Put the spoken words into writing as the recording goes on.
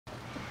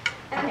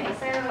Okay,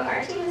 so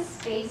our team is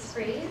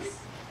Spacefreeze,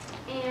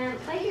 and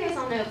like you guys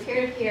all know,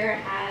 peer-to-peer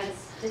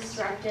has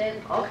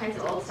disrupted all kinds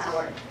of old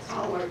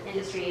style work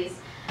industries,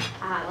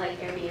 like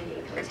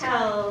Airbnb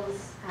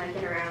hotels,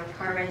 get around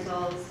car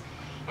rentals,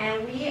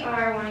 and we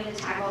are wanting to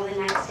tackle the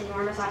next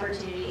enormous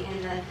opportunity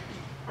in the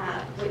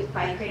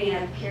by creating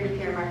a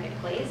peer-to-peer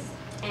marketplace,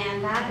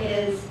 and that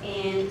is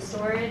in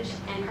storage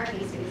and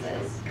parking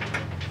spaces.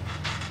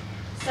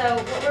 So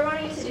what we're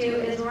wanting to do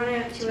is we're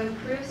wanting to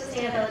improve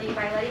sustainability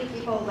by letting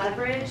people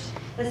leverage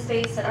the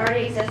space that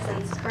already exists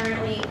and is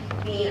currently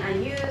being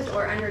unused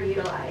or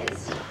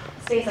underutilized.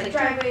 Space like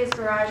driveways,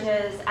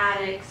 garages,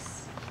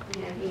 attics,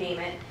 you name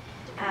it.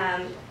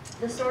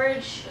 The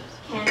storage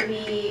can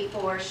be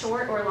for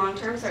short or long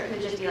term, so it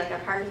could just be like a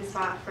parking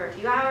spot for a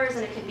few hours,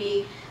 and it could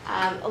be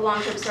a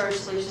long-term storage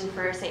solution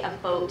for, say, a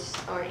boat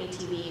or an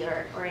ATV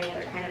or any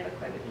other kind of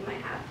equipment you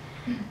might have.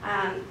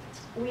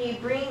 We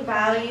bring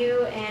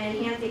value and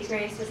enhance the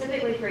experience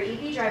specifically for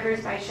EV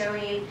drivers by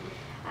showing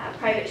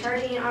private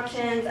charging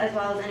options as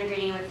well as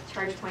integrating with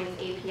ChargePoint's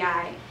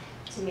API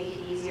to make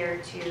it easier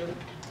to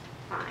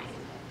find.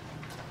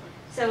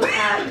 So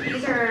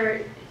these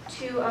are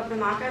two of the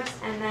mock-ups,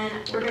 and then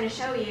we're going to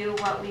show you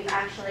what we've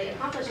actually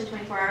accomplished in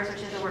 24 hours,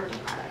 which is a working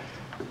product.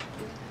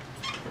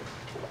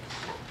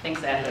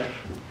 Thanks, Esther.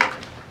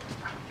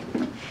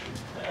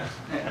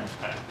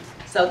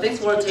 So thanks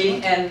for the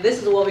team, and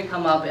this is what we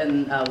come up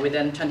in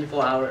within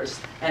 24 hours,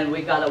 and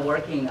we got a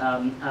working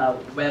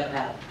web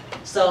app.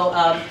 So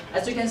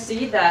as you can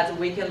see that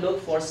we can look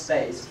for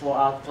space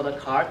for the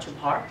car to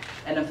park,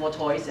 and then for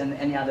toys and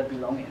any other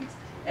belongings.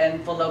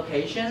 And for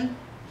location,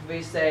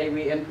 we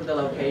input the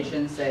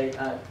location, say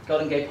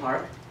Golden Gate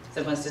Park,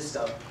 San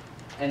Francisco,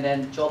 and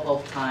then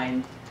drop-off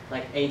time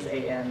like 8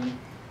 a.m.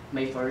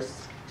 May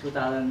 1st,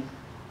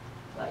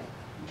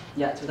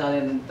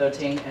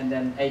 2013, and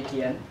then 8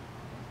 p.m.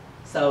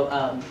 So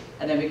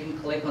and then we can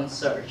click on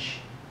search,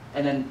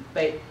 and then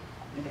 8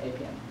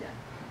 p.m. Yeah.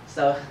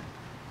 So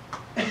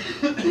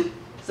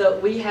so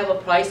we have a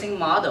pricing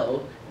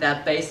model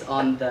that based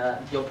on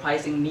your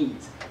pricing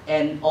needs,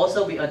 and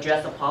also we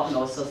address the problem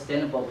of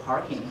sustainable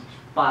parking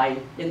by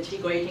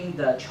integrating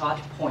the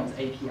ChargePoint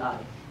API.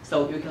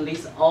 So you can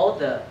list all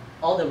the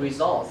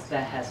results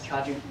that has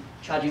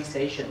charging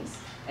stations,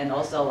 and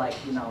also we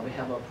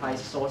have a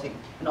price sorting,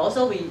 and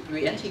also we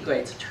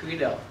integrate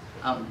Twilio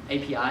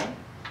API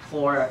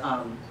for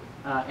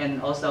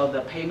and also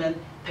the payment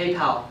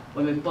PayPal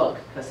when we book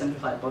the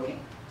simplified booking.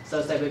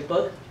 So say we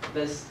book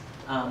this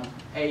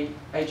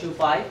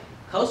A25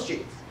 Coast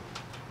Street,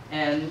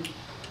 and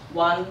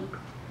one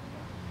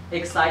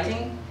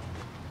exciting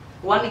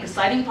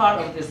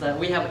part of this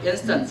we have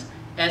instant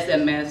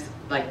SMS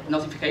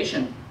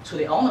notification to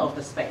the owner of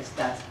the space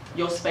that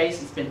your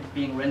space is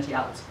being rented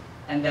out,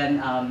 and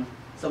then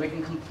so we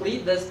can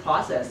complete this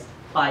process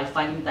by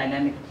finding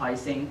dynamic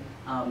pricing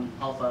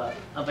of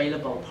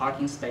available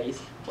parking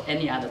space for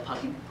any other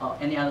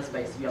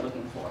space you are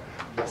looking for.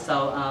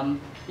 So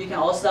you can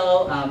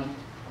also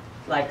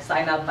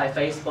sign up by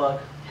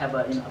Facebook, have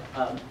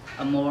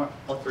a more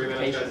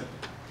authentication.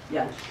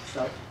 Yeah.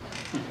 So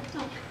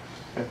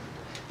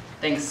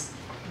thanks.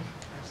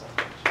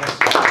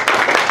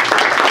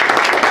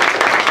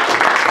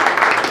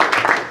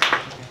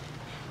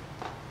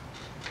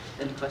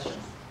 Any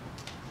questions?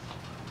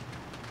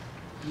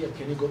 Yeah,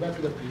 can you go back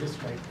to the previous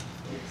slide?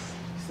 Yes.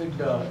 You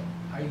said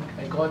I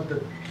got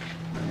the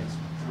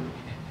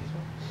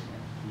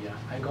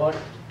I got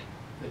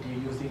that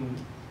you're using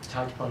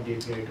ChargePoint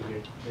API to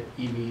get the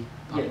EV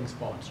parking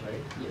spots,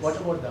 right? Yes. What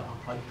about the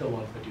other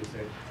ones that you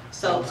said?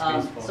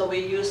 So we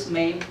use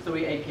main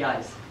 3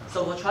 APIs.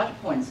 So for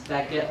ChargePoints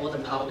that get all the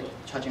public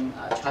charging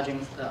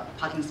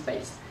parking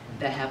space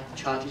that have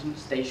charging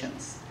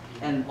stations.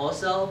 And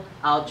also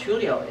our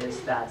Twilio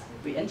is that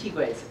we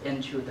integrate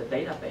into the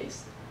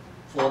database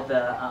for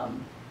the,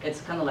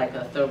 it's kind of like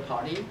a third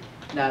party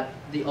that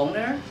the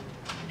owner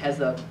has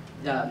their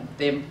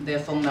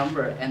phone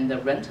number and the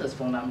renter's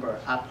phone number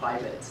are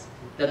private.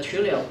 The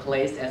Twilio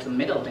plays as a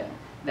middleman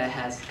that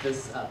has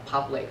this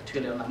public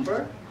Twilio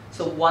number.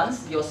 So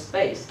once your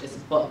space is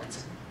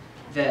booked,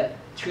 the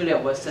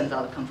Twilio will send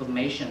out a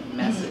confirmation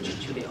message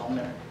to the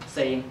owner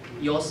saying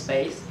your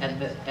space at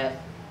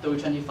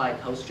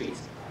 325 Coast Street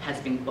has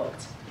been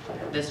booked.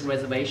 This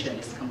reservation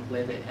is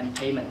completed and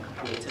payment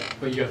completed.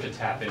 But you have to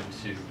tap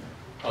into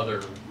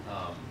other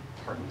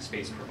parking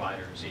space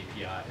providers'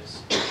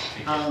 APIs.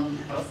 It's a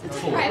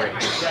private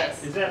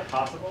marketplace. Is that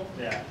possible?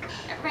 Yeah.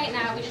 Right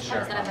now, we just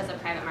have it set up as a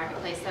private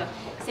marketplace. So,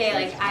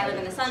 say I live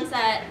in the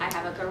Sunset, I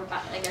have a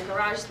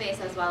garage space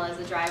as well as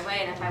a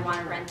driveway, and if I want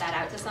to rent that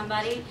out to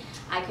somebody,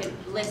 I could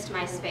list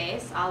my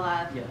space, a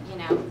la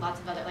lots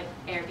of other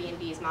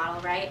Airbnb's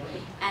model, right?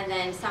 And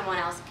then someone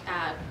else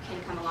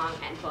can come along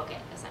and book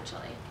it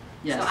essentially.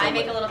 Yeah, so I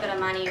make a little bit of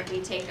money.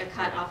 We take a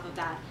cut off of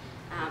that.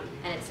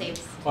 And it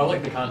saves. Well, I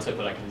like the concept,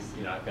 but I can,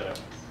 I've got a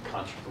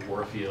contract for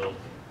Warfield.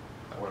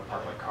 I want to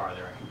park my car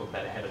there. I can book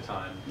that ahead of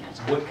time. Yeah.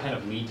 So what kind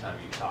of lead time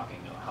are you talking?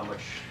 How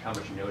much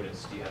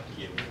notice do you have to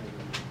give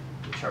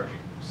the charging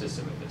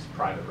system if it's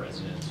private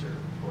residence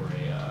or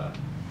a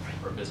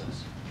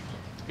business?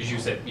 Because you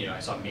said, I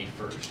saw May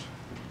 1st, which is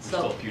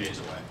still a few days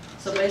away.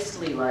 So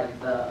basically, like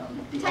the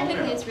Technically,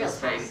 owner it's real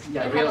of the time. space- We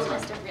Yeah, have real a time.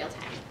 list of real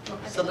time.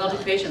 So the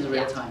notification is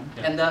real Yeah. time,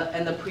 Yeah.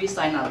 and the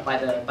pre-sign up by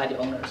the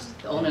owners.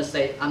 The owners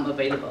say I'm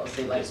available,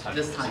 say like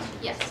this time.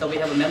 Yes. So we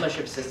have a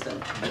membership system.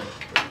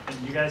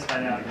 Did you guys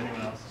find out if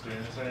anyone else is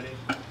doing this already?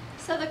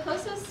 So the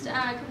closest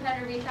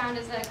competitor we found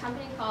is a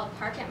company called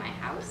Park at My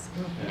House,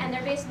 and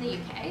they're based in the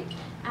UK.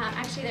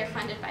 Actually, they're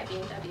funded by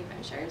BMW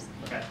Ventures.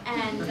 Okay.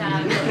 And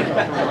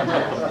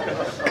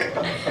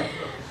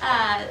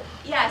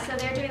yeah, so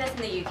they're doing this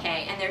in the UK,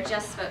 and they're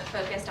just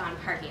focused on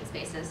parking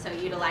spaces, so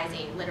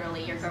utilizing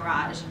literally your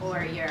garage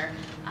or your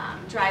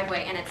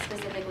driveway, and it's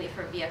specifically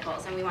for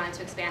vehicles. And we wanted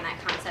to expand that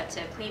concept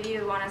to maybe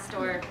you want to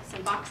store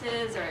some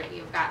boxes, or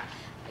you've got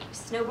like,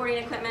 snowboarding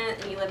equipment,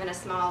 and you live in a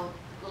small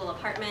little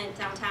apartment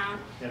downtown.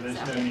 Yeah, there's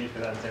So- no need for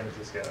that in San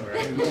Francisco,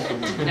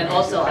 right? And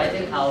also, I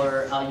think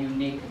our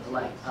unique,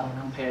 like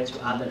compared to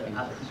other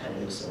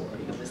competitors or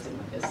ecosystem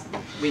is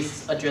we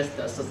address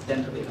the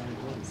sustainability.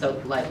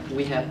 So like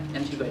we have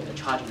integrated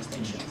charging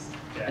stations,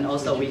 Yeah. and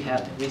also we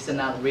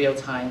send out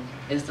real-time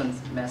instant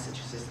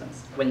message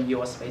systems when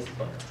your space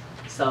booked.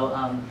 So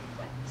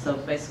so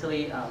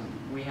basically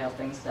we have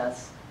things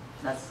that's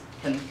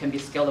can be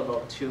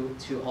scalable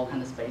to all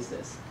kinds of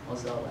spaces.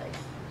 Also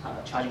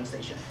like charging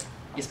station,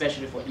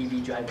 especially for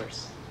EV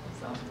drivers.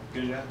 So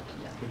Good job.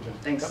 yeah, Good job.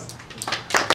 thanks.